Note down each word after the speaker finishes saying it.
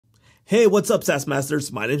Hey, what's up, SaaS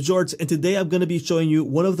Masters? My name is George, and today I'm going to be showing you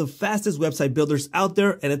one of the fastest website builders out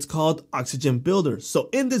there, and it's called OxygenBuilder. So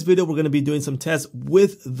in this video, we're going to be doing some tests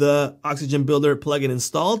with the OxygenBuilder plugin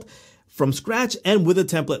installed from scratch and with a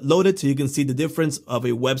template loaded, so you can see the difference of a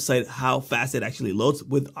website, how fast it actually loads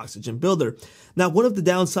with OxygenBuilder. Now, one of the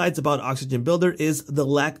downsides about OxygenBuilder is the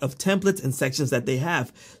lack of templates and sections that they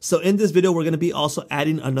have. So in this video, we're going to be also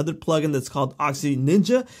adding another plugin that's called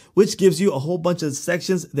OxyNinja, which gives you a whole bunch of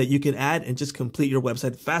sections that you can add and just complete your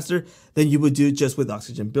website faster than you would do just with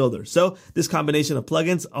OxygenBuilder. So this combination of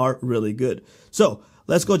plugins are really good. So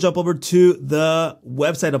let's go jump over to the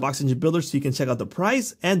website of OxygenBuilder so you can check out the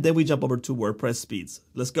price, and then we jump over to WordPress speeds.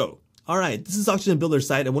 Let's go. All right, this is OxygenBuilder's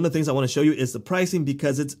site, and one of the things I want to show you is the pricing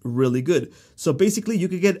because it's really good. So basically, you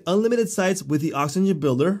could get unlimited sites with the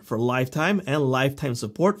OxygenBuilder for lifetime and lifetime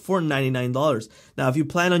support for $99. Now, if you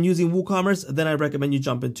plan on using WooCommerce, then I recommend you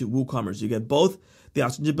jump into WooCommerce. You get both the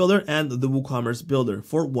OxygenBuilder and the WooCommerce Builder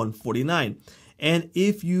for $149. And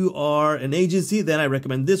if you are an agency, then I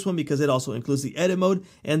recommend this one because it also includes the edit mode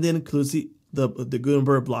and then includes the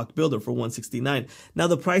Gutenberg block builder for $169. Now,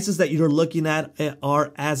 the prices that you're looking at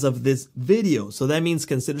are as of this video. So that means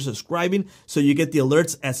consider subscribing so you get the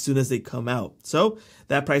alerts as soon as they come out. So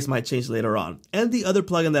that price might change later on. And the other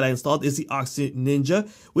plugin that I installed is the OxyNinja,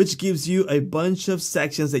 which gives you a bunch of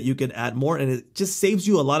sections that you can add more, and it just saves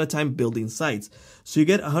you a lot of time building sites. So you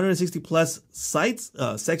get 160 plus sites,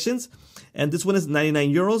 sections, and this one is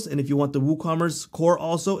 99 euros. And if you want the WooCommerce core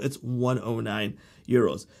also, it's 109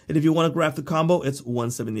 euros. And if you want to grab the combo, it's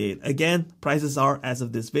 178. Again, prices are as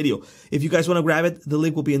of this video. If you guys want to grab it, the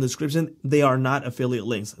link will be in the description. They are not affiliate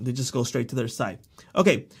links. They just go straight to their site.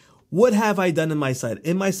 Okay, what have I done in my site?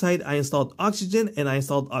 In my site, I installed Oxygen and I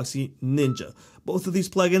installed OxyNinja, both of these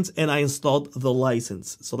plugins, and I installed the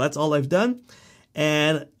license. So that's all I've done.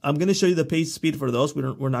 And I'm going to show you the page speed for those.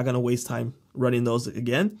 We're not going to waste time running those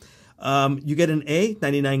again. You get an A,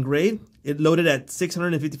 99 grade. It loaded at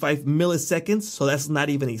 655 milliseconds, so that's not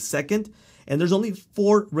even a second. And there's only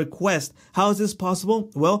 4 requests. How is this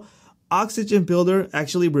possible? Well, OxygenBuilder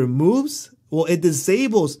actually it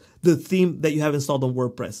disables the theme that you have installed on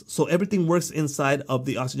WordPress. So everything works inside of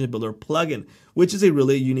the OxygenBuilder plugin, which is a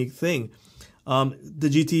really unique thing. The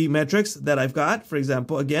GT metrics that I've got, for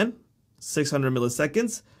example, again, 600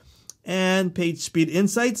 milliseconds, and page speed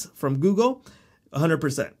insights from Google,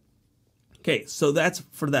 100%. Okay, so that's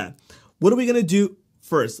for that. What are we going to do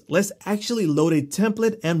first? Let's actually load a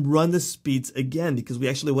template and run the speeds again because we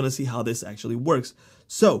actually want to see how this actually works.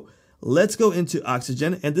 So let's go into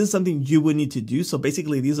Oxygen, and this is something you would need to do. So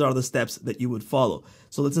basically, these are the steps that you would follow.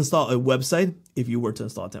 So let's install a website if you were to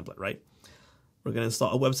install a template, right? We're going to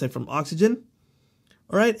install a website from Oxygen.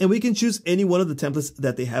 All right, and we can choose any one of the templates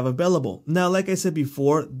that they have available. Now, like I said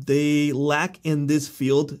before, they lack in this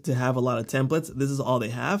field to have a lot of templates. This is all they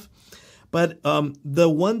have. But the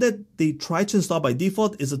one that they try to install by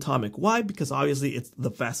default is Atomic. Why? Because obviously it's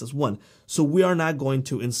the fastest one. So we are not going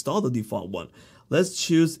to install the default one. Let's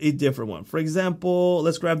choose a different one. For example,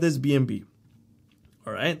 let's grab this BNB.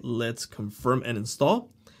 All right, let's confirm and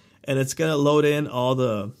install. And it's going to load in all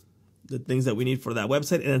the things that we need for that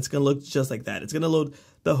website. And it's going to look just like that. It's going to load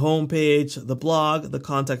the home page, the blog, the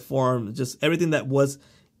contact form, just everything that was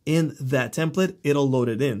in that template. It'll load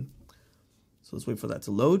it in. So let's wait for that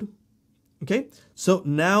to load. Okay, so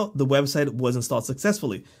now the website was installed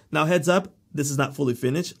successfully. Now, heads up, this is not fully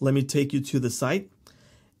finished. Let me take you to the site,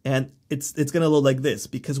 and it's going to load like this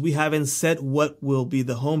because we haven't set what will be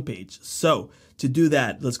the home page. So to do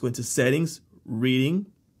that, let's go into Settings, Reading.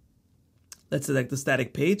 Let's select the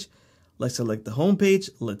static page. Let's select the home page.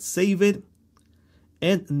 Let's save it.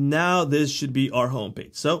 And now this should be our home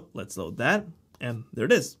page. So let's load that, and there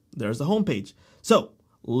it is. There's the home page. So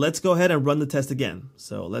let's go ahead and run the test again.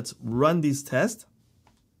 So let's run these tests.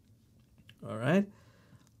 All right.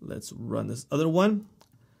 Let's run this other one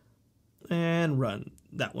and run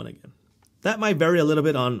that one again. That might vary a little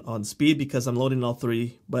bit on speed because I'm loading all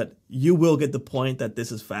 3, but you will get the point that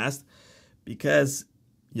this is fast because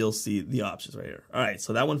you'll see the options right here. All right.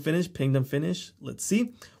 So that one finished, pinged and finished. Let's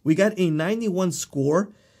see. We got a 91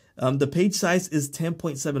 score. The page size is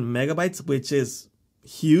 10.7 megabytes, which is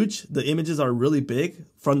huge. The images are really big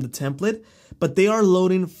from the template, but they are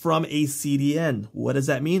loading from a CDN. What does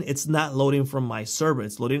that mean? It's not loading from my server.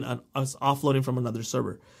 It's offloading from another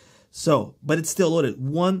server. So, but it's still loaded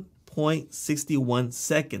 1.61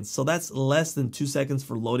 seconds. So that's less than 2 seconds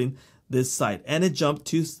for loading this site. And it jumped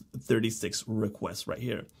to 36 requests right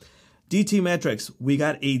here. DT metrics, we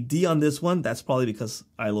got a D on this one. That's probably because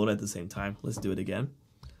I loaded at the same time. Let's do it again.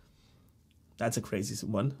 That's a crazy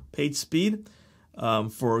one. Page speed.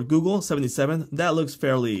 For Google, 77. That looks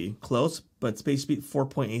fairly close, but page speed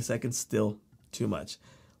 4.8 seconds, still too much.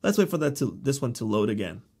 Let's wait for this one to load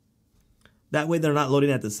again. That way they're not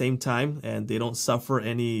loading at the same time and they don't suffer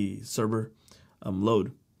any server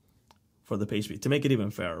load for the page speed to make it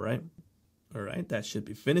even fairer, right? All right, that should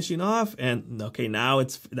be finishing off. And okay, now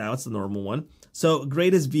it's the normal one. So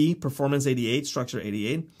grade is V, performance 88, structure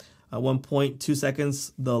 88, 1.2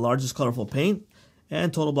 seconds, the largest colorful paint,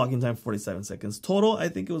 and total blocking time 47 seconds. Total, I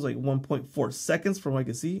think it was like 1.4 seconds from what I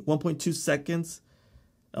can see. 1.2 seconds.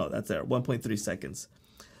 Oh, that's there, 1.3 seconds.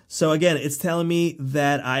 So again, it's telling me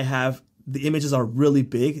that I have the images are really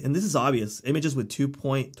big, and this is obvious. Images with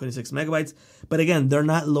 2.26 megabytes, but again, they're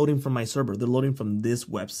not loading from my server. They're loading from this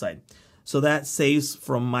website. So that saves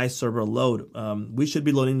from my server load. We should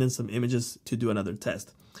be loading in some images to do another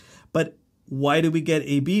test. But why do we get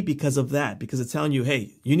a B? Because of that. Because it's telling you,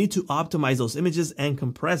 hey, you need to optimize those images and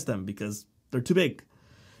compress them because they're too big.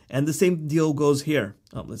 And the same deal goes here.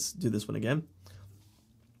 Let's do this one again.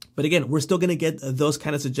 But again, we're still going to get those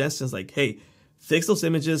kind of suggestions like, hey, fix those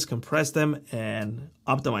images, compress them, and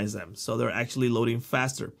optimize them so they're actually loading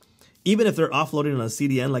faster. Even if they're offloading on a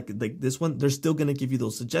CDN like this one, they're still going to give you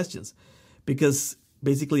those suggestions because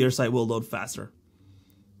basically your site will load faster.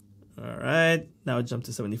 All right, now it jumped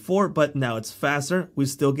to 74, but now it's faster. We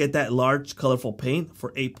still get that large colorful paint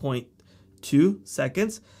for 8.2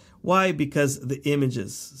 seconds. Why? Because the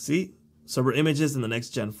images, see, server images in the next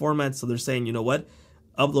gen format. So they're saying, you know what,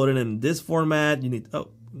 upload it in this format. You need, oh,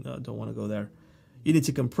 no, don't want to go there. You need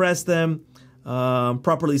to compress them.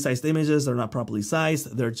 Properly sized images are not properly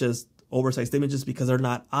sized. They're just oversized images because they're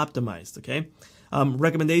not optimized, okay?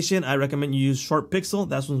 Recommendation, I recommend you use Short Pixel.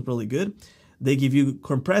 That one's really good. They give you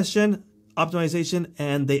compression, optimization,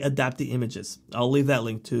 and they adapt the images. I'll leave that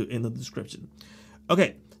link in the description.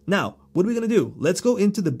 Okay, now, what are we gonna do? Let's go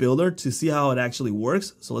into the builder to see how it actually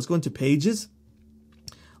works. So let's go into pages.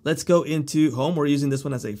 Let's go into home. We're using this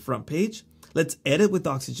one as a front page. Let's edit with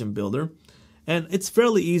OxygenBuilder. And it's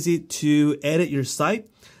fairly easy to edit your site.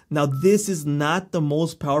 Now, this is not the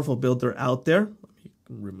most powerful builder out there.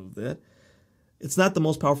 Let me remove that. It's not the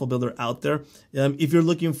most powerful builder out there. If you're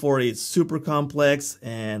looking for a super complex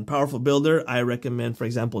and powerful builder, I recommend, for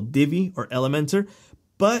example, Divi or Elementor.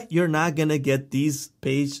 But you're not going to get these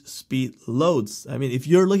page speed loads. I mean, if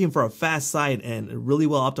you're looking for a fast site and a really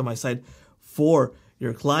well optimized site for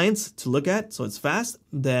your clients to look at, so it's fast,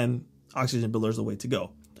 then OxygenBuilder is the way to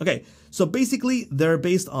go. Okay, so basically they're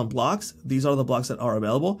based on blocks. These are the blocks that are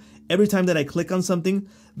available. Every time that I click on something,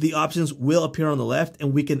 the options will appear on the left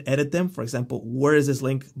and we can edit them. For example, where is this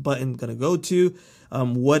link button gonna go to?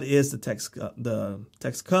 What is the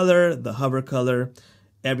text color, the hover color,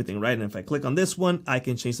 everything, right? And if I click on this one, I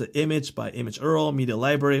can change the image by image URL, media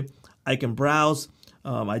library. I can browse.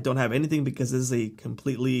 I don't have anything because this is a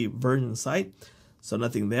completely version site, so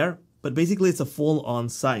nothing there. But basically it's a full-on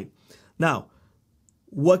site. Now,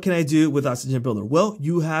 what can I do with OxygenBuilder? Well,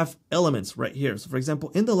 you have elements right here. So for example,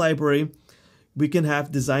 in the library, we can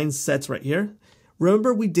have design sets right here.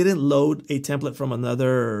 Remember, we didn't load a template from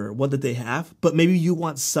another one that they have, but maybe you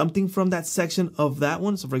want something from that section of that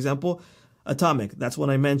one. So for example, Atomic, that's what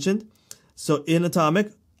I mentioned. So in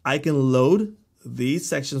Atomic, I can load these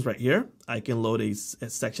sections right here. I can load a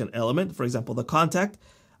section element. For example, the contact,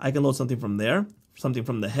 I can load something from there, something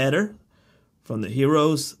from the header, from the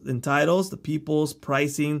heroes and titles, the people's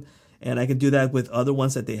pricing, and I can do that with other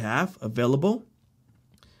ones that they have available.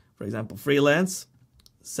 For example, freelance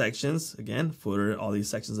sections, again, footer, all these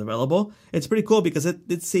sections available. It's pretty cool because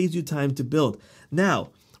it saves you time to build.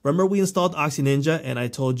 Now, remember we installed OxyNinja and I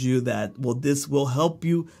told you that, well, this will help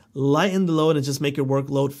you lighten the load and just make your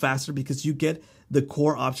workload faster because you get the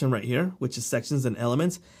core option right here, which is sections and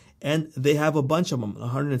elements. And they have a bunch of them,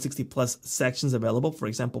 160 plus sections available. For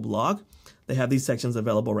example, blog, they have these sections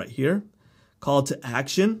available right here. Call to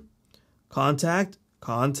action, contact,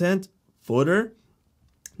 content, footer.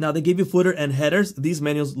 Now they give you footer and headers. These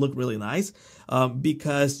menus look really nice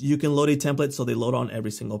because you can load a template so they load on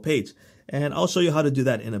every single page. And I'll show you how to do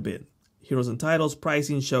that in a bit. Heroes and titles,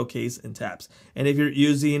 pricing, showcase, and tabs. And if you're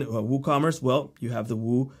using WooCommerce, well, you have the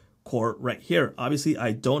Woo core right here. Obviously,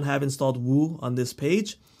 I don't have installed Woo on this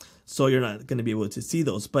page, so you're not going to be able to see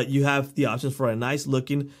those, but you have the options for a nice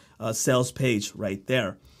looking sales page right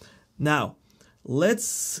there. Now,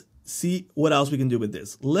 let's see what else we can do with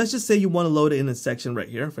this. Let's just say you want to load it in a section right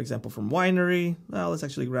here, for example, from winery. Now, let's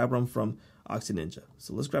actually grab one from OxyNinja.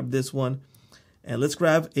 So let's grab this one and let's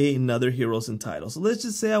grab another heroes and titles. So let's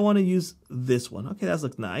just say I want to use this one. Okay, that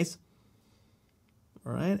looks nice.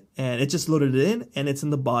 All right, and it just loaded it in and it's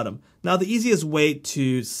in the bottom. Now, the easiest way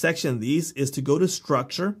to section these is to go to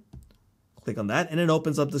structure, Click on that and it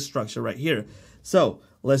opens up the structure right here. So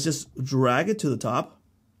let's just drag it to the top.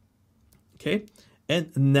 Okay.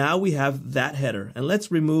 And now we have that header, and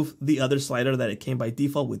let's remove the other slider that it came by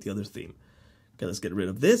default with the other theme. Okay, let's get rid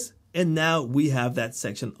of this. And now we have that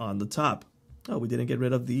section on the top. Oh, we didn't get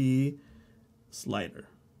rid of the slider.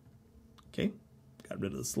 Okay, got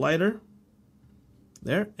rid of the slider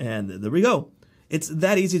there, and there we go. It's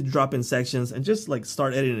that easy to drop in sections and just like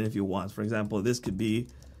start editing if you want. For example, this could be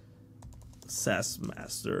SaaS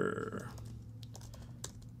Master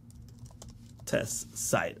test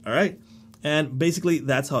site. All right. And basically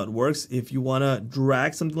that's how it works. If you want to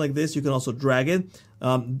drag something like this, you can also drag it.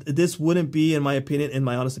 This wouldn't be, in my opinion, in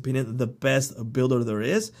my honest opinion, the best builder there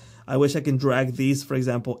is. I wish I can drag these, for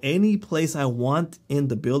example, any place I want in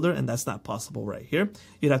the builder, and that's not possible right here.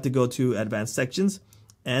 You'd have to go to advanced sections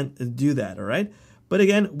and do that, all right? But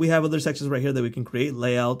again, we have other sections right here that we can create,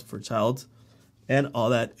 layout for child and all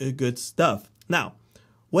that good stuff. Now,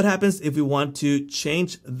 what happens if we want to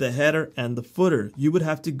change the header and the footer? You would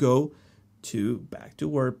have to go back to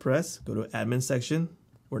WordPress, go to admin section.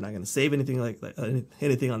 We're not going to save anything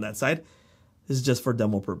anything on that side. This is just for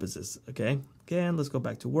demo purposes. Okay. Again, let's go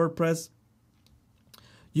back to WordPress.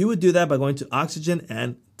 You would do that by going to Oxygen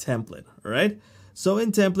and template. All right. So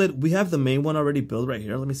in template, we have the main one already built right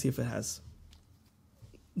here. Let me see if it has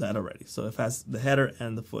that already. So it has the header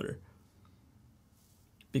and the footer,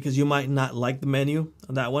 because you might not like the menu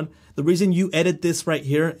on that one. The reason you edit this right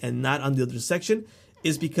here and not on the other section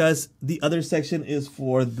is because the other section is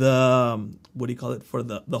for the, what do you call it, for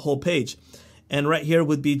the whole page. And right here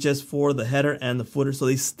would be just for the header and the footer, so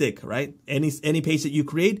they stick, right? Any page that you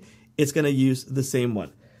create, it's gonna use the same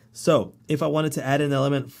one. So if I wanted to add an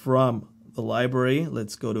element from the library,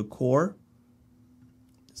 let's go to core,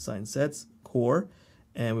 design sets, core,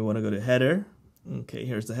 and we wanna go to header. Okay,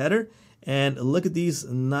 here's the header. And look at these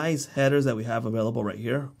nice headers that we have available right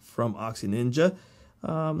here from OxyNinja.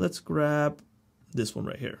 Let's grab this one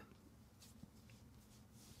right here.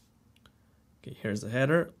 Okay, here's the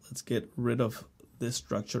header. Let's get rid of this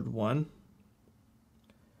structured one.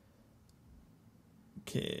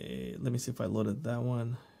 Okay, let me see if I loaded that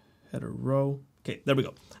one. Header row. Okay, there we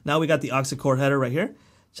go. Now we got the OxyCore header right here.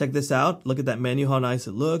 Check this out. Look at that menu, how nice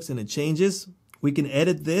it looks, and it changes. We can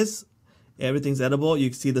edit this. Everything's editable. You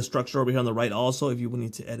can see the structure over here on the right also if you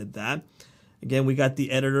need to edit that. Again, we got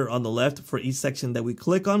the editor on the left for each section that we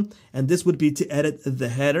click on, and this would be to edit the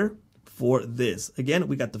header for this. Again,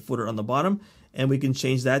 we got the footer on the bottom, and we can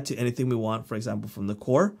change that to anything we want, for example, from the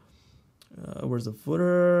core. Where's the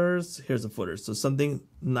footers? Here's the footers. So something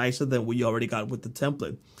nicer than we already got with the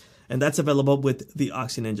template. And that's available with the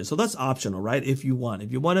OxyNinja. So that's optional, right? If you want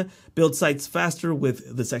to build sites faster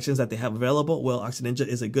with the sections that they have available, well, OxyNinja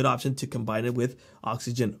is a good option to combine it with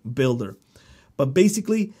OxygenBuilder. But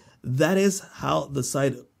basically, that is how the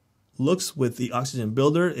site looks with the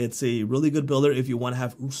OxygenBuilder. It's a really good builder if you want to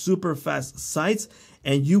have super fast sites,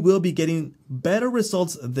 and you will be getting better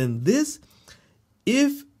results than this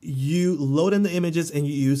if you load in the images and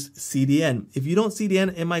you use CDN. If you don't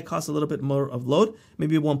CDN, it might cost a little bit more of load,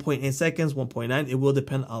 maybe 1.8 seconds, 1.9. It will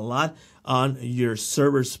depend a lot on your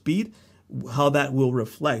server speed, how that will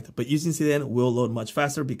reflect. But using CDN will load much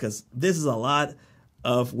faster because this is a lot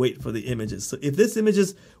of weight for the images. So if this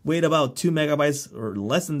images weighed about 2 megabytes or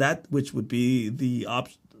less than that, which would be the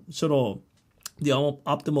optimal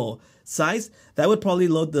size, that would probably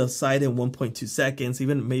load the site in 1.2 seconds,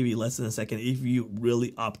 even maybe less than a second if you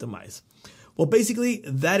really optimize. Well, basically,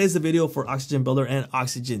 that is the video for OxygenBuilder and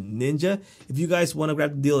OxygenNinja. If you guys want to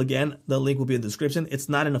grab the deal again, the link will be in the description. It's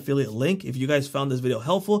not an affiliate link. If you guys found this video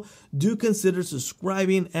helpful, do consider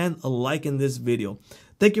subscribing and liking this video.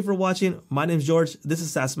 Thank you for watching. My name is George. This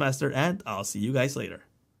is SaaS Master, and I'll see you guys later.